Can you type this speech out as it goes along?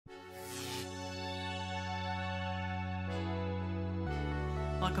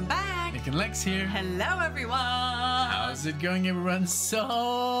welcome back. NicknLex here. Hello, everyone. How's it going, everyone?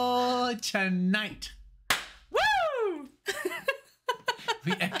 So tonight, Woo!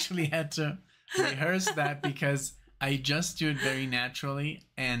 we actually had to rehearse that because I just do it very naturally,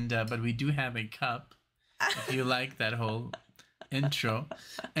 and but we do have a cup. If you like that whole intro,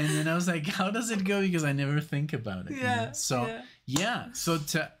 and then I was like, how does it go? Because I never think about it. Yeah. You know? So yeah. So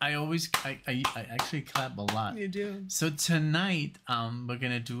I actually clap a lot. You do. So tonight, we're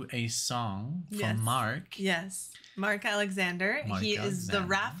gonna do a song from Mark. Yes, Mark Alexander. He is the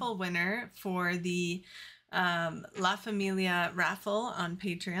raffle winner for the La Familia raffle on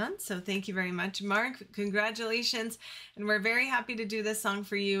Patreon. So thank you very much, Mark. Congratulations. And we're very happy to do this song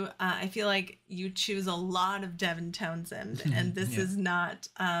for you. I feel like you choose a lot of Devin Townsend, and this is not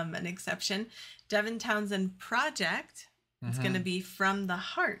an exception. Devin Townsend Project. It's going to be From the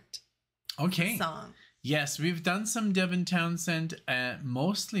Heart. Okay. Song. Yes, we've done some Devin Townsend,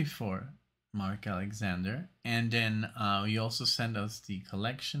 mostly for Mark Alexander. And then he also sent us the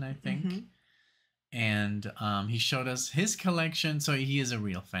collection, I think. And he showed us his collection, so he is a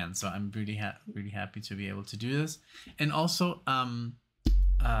real fan. So I'm really happy to be able to do this. And also,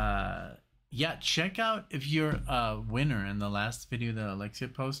 yeah, check out if you're a winner in the last video that Alexia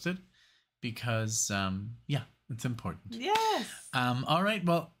posted, because yeah, it's important. Yes. All right.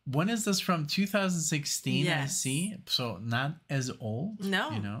 Well, when is this from? 2016. Yes. I see. So not as old.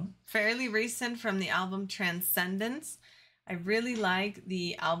 No. You know, fairly recent from the album Transcendence. I really like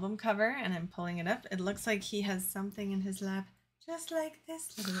the album cover, and I'm pulling it up. It looks like he has something in his lap, just like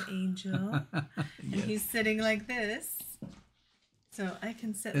this little angel. And he's sitting like this. So I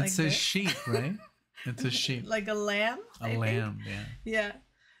can sit like this. It's a sheep, right? It's a sheep. Like a lamb? A lamb, yeah. Yeah.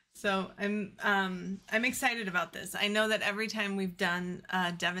 So I'm excited about this. I know that every time we've done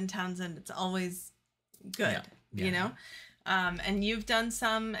Devin Townsend, it's always good, you know? And you've done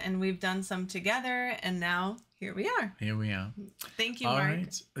some, and we've done some together, and now here we are. Here we are. Thank you, All Mark.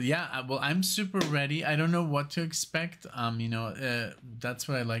 right. Yeah, well, I'm super ready. I don't know what to expect. You know, that's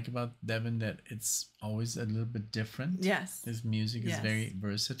what I like about Devin, that it's always a little bit different. Yes. His music is very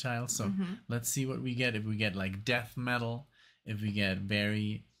versatile. So let's see what we get. If we get like death metal, if we get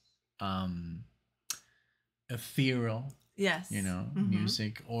very ethereal, you know,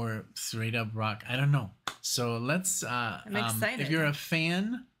 music, or straight up rock. I don't know. So let's I'm excited. If you're a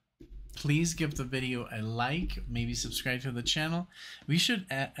fan, please give the video a like, maybe subscribe to the channel. We should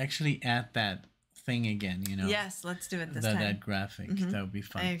actually add that thing again, you know. Yes, let's do it this time. That graphic. That would be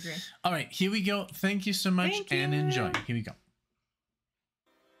fun. I agree. All right, here we go. Thank you so much. Thank and you. Enjoy. Here we go.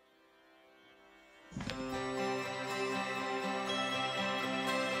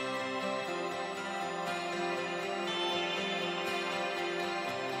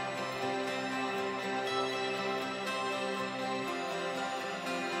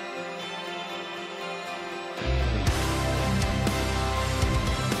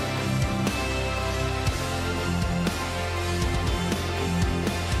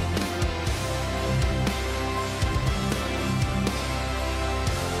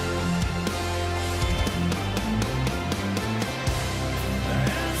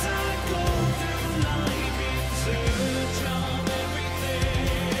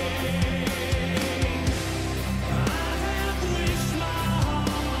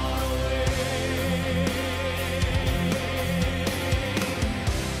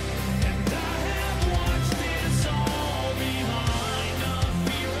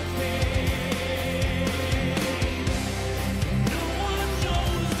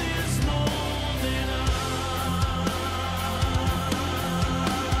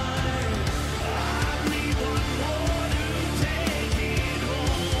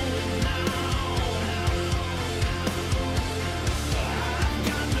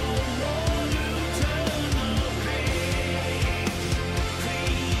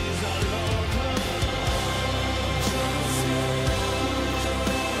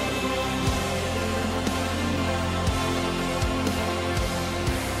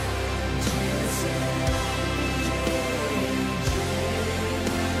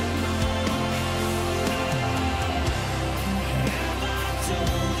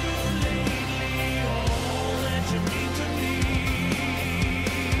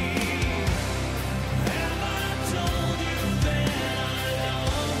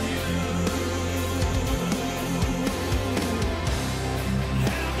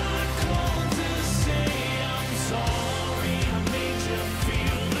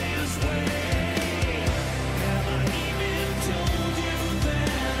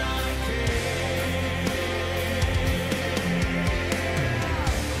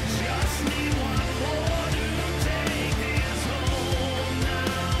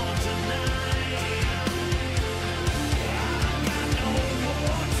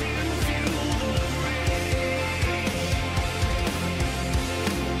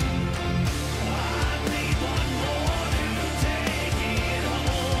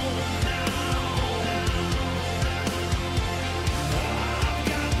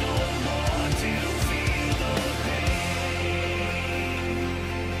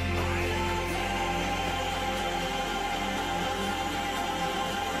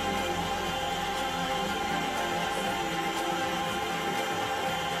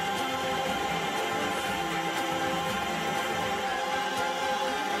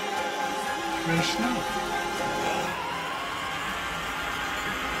 Krishna.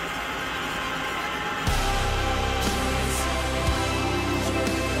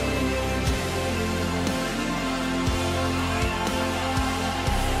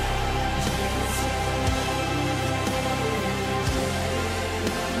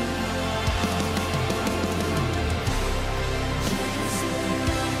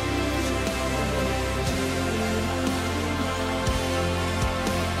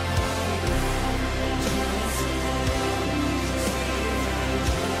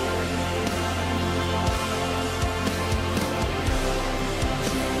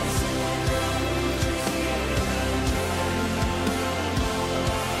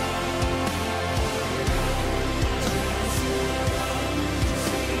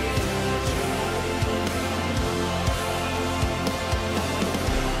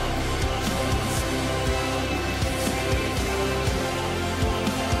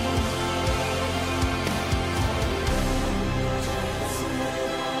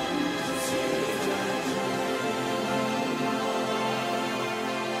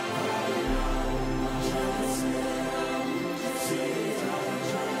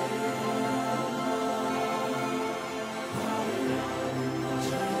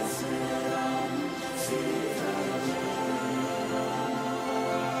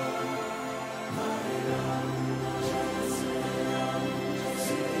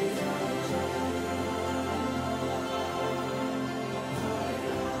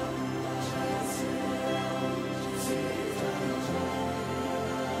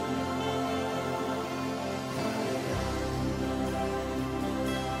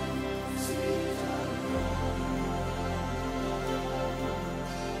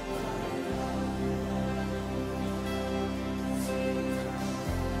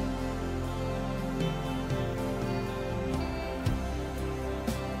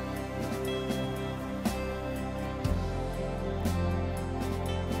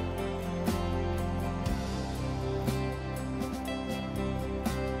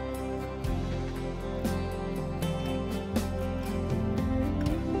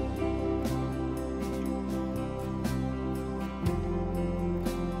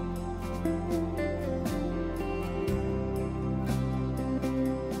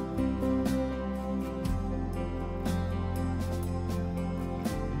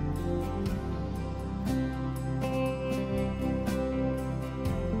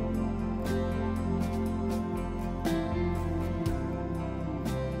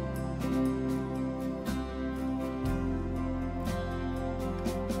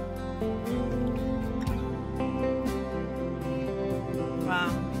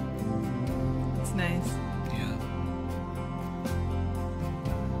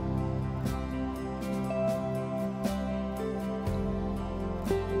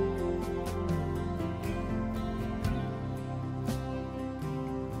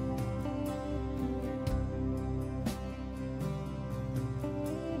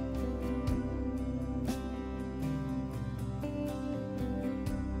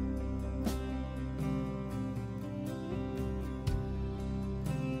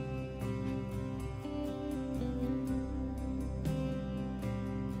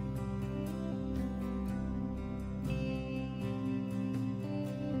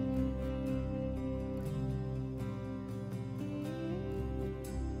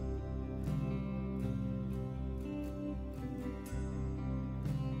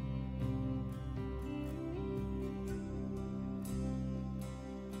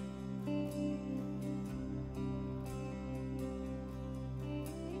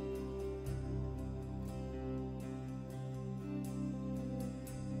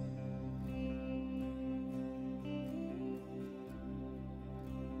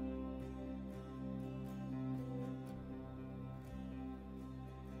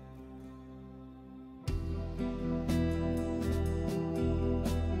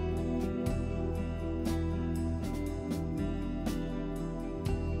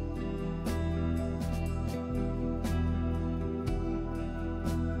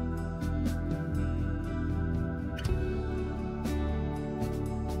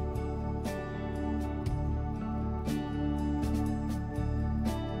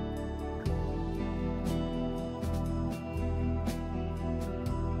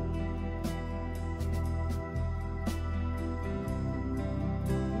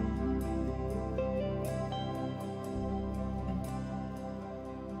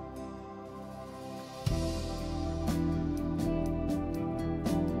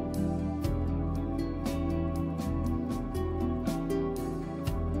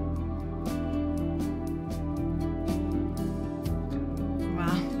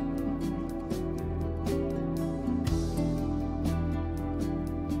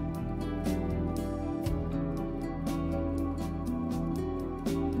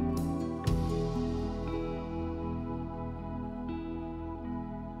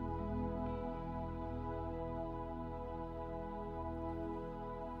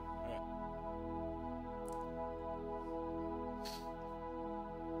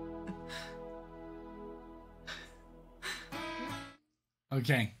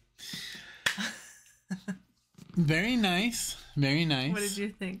 Okay. Very nice. Very nice. What did you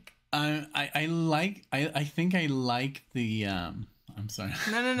think? I think I like the I'm sorry.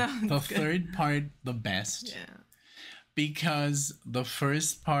 No. The third part the best. Yeah. Because the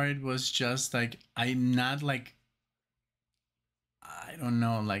first part was just like, I'm not like, I don't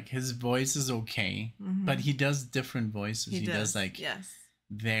know, like his voice is okay, but he does different voices. He does like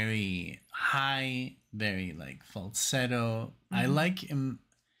very high, very like falsetto. I like him,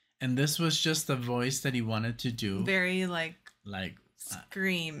 and this was just the voice that he wanted to do. Very like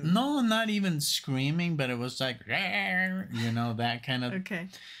scream. No, not even screaming, but it was like, you know, that kind of. Okay.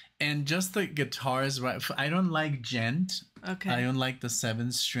 And just the guitars, right? I don't like gent. Okay. I don't like the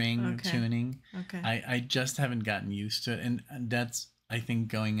 7-string tuning. Okay. I just haven't gotten used to it, and that's, I think,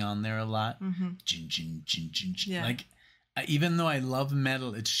 going on there a lot. Jin, jin, jin, jin, jin. Yeah. Like, even though I love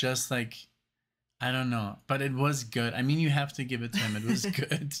metal, it's just like, I don't know, but it was good. I mean, you have to give it to him. It was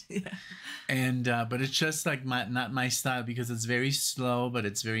good. Yeah. And but it's just like not my style, because it's very slow, but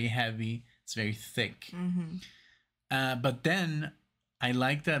it's very heavy. It's very thick. But then I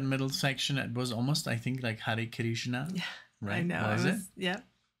like that middle section. It was almost, I think, like Hare Krishna. Yeah, right? I know. Was it? Yeah.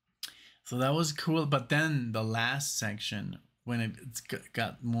 So that was cool. But then the last section, when it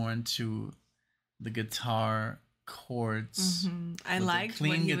got more into the guitar chords. I liked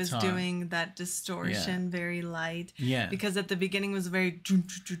when he was doing that distortion, very light. Yeah. Because at the beginning was very.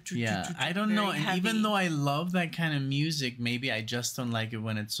 Yeah, I don't know. And even though I love that kind of music, maybe I just don't like it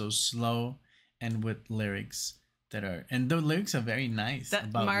when it's so slow and with lyrics that are, and the lyrics are very nice.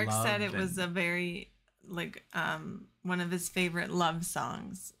 That Mark said it was a very like one of his favorite love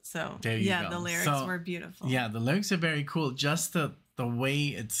songs. So yeah, the lyrics were beautiful. Yeah, the lyrics are very cool. Just the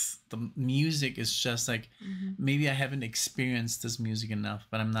way the music is just like, maybe I haven't experienced this music enough,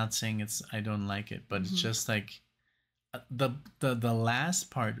 but I'm not saying I don't like it, but it's just like the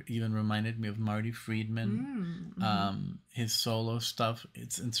last part even reminded me of Marty Friedman. His solo stuff,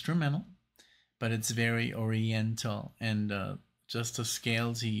 it's instrumental, but it's very oriental, and just the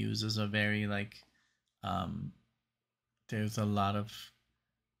scales he uses are very like, there's a lot of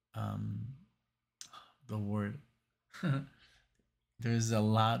the word there's a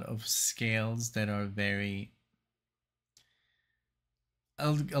lot of scales that are very,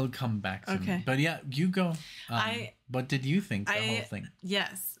 I'll come back to me. But yeah, you go. What did you think the whole thing?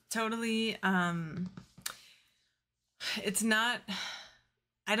 Yes, totally. It's not,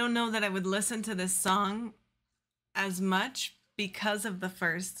 I don't know that I would listen to this song as much because of the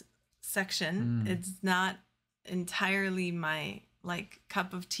first section. It's not entirely my like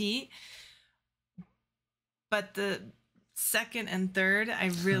cup of tea, but the second and third I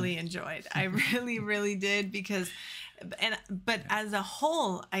really enjoyed. I really did, but as a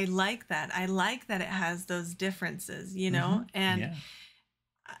whole I like that it has those differences, you know. And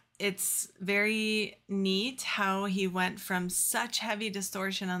it's very neat how he went from such heavy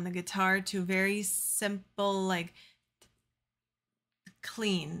distortion on the guitar to very simple, like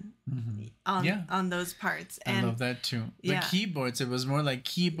clean on those parts. And I love that too. The keyboards, it was more like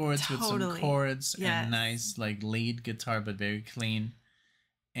keyboards with some chords and nice like lead guitar, but very clean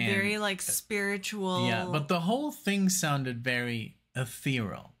and very like spiritual. Yeah, but the whole thing sounded very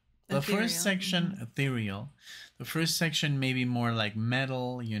ethereal. The first section ethereal, the first section maybe more like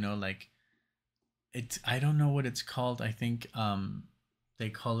metal, you know, like it's, I don't know what it's called. I think they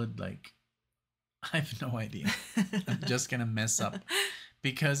call it like, I have no idea. I'm just gonna mess up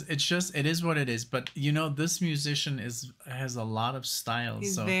because it's just, it is what it is. But you know, this musician has a lot of styles.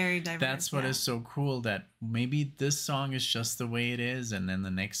 He's so very diverse. That's what is so cool, that maybe this song is just the way it is, and then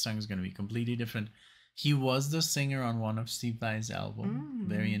the next song is gonna be completely different. He was the singer on one of Steve Vai's album.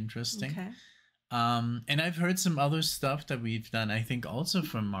 Very interesting. Okay. And I've heard some other stuff that we've done, I think also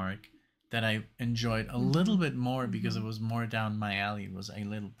from Mark, that I enjoyed a little bit more because it was more down my alley. It was a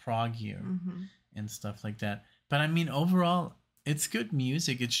little proggier and stuff like that. But I mean, overall, it's good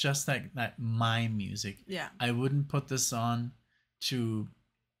music. It's just like that my music. Yeah. I wouldn't put this on to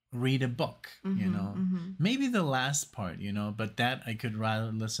read a book, you know. Maybe the last part, you know, but that I could rather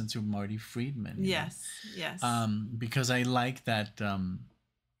listen to Marty Friedman. Yes. Yes. Because I like that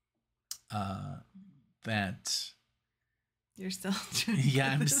that you're still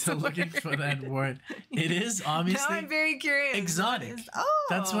yeah, I'm still looking for that word. It is obviously, now I'm very curious. Exotic.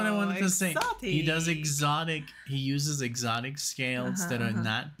 That's what I wanted to say. He does exotic. He uses exotic scales that are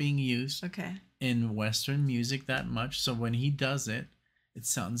not being used in Western music that much. So when he does it, it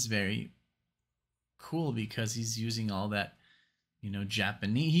sounds very cool because he's using all that, you know,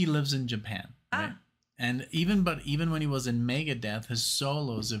 Japanese. He lives in Japan, right? And even when he was in Megadeth, his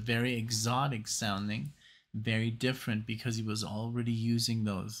solos are very exotic sounding very different because he was already using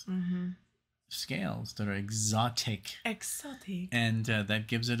those scales that are exotic. And that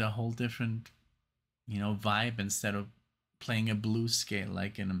gives it a whole different, you know, vibe instead of playing a blues scale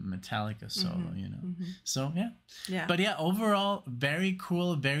like in a Metallica solo, you know. So yeah. But yeah, overall, very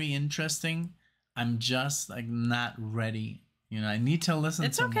cool, very interesting. I'm just like not ready. You know, I need to listen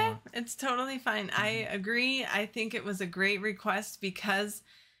to more. It's okay. It's totally fine. I agree. I think it was a great request because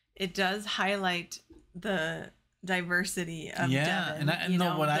it does highlight the diversity of Devin. And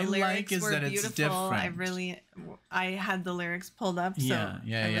what I like is that it's different. I had the lyrics pulled up. So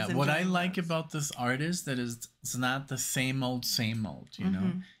what I like about this artist that is, it's not the same old, you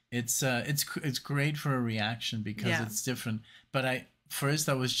know. It's great for a reaction because it's different. But first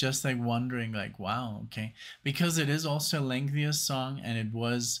I was just like wondering like, wow, okay, because it is also a lengthiest song and it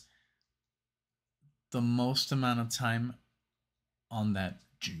was the most amount of time on that.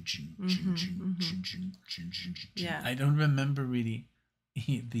 I don't remember really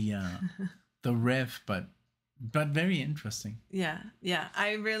the riff, but very interesting. Yeah,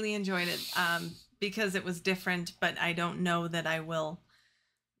 I really enjoyed it because it was different, but I don't know that I will,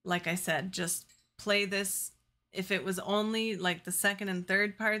 like I said, just play this. If it was only like the second and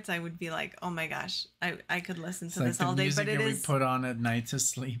third parts, I would be like, oh my gosh, I could listen to this all day. But it is we put on at night to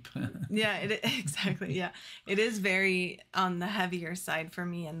sleep. Exactly. Yeah, it is very on the heavier side for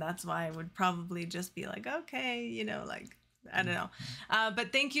me, and that's why I would probably just be like, okay, you know, like I don't know.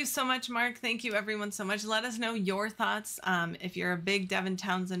 But thank you so much, Mark. Thank you everyone so much. Let us know your thoughts. If you're a big Devin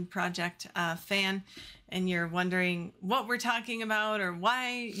Townsend project fan and you're wondering what we're talking about or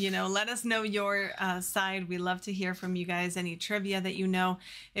why, you know, let us know your side. We love to hear from you guys, any trivia that you know.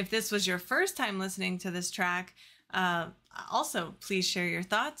 If this was your first time listening to this track, also please share your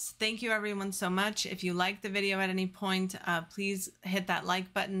thoughts. Thank you everyone so much. If you like the video at any point, please hit that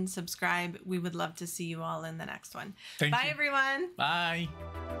like button, subscribe. We would love to see you all in the next one. Bye everyone. Bye.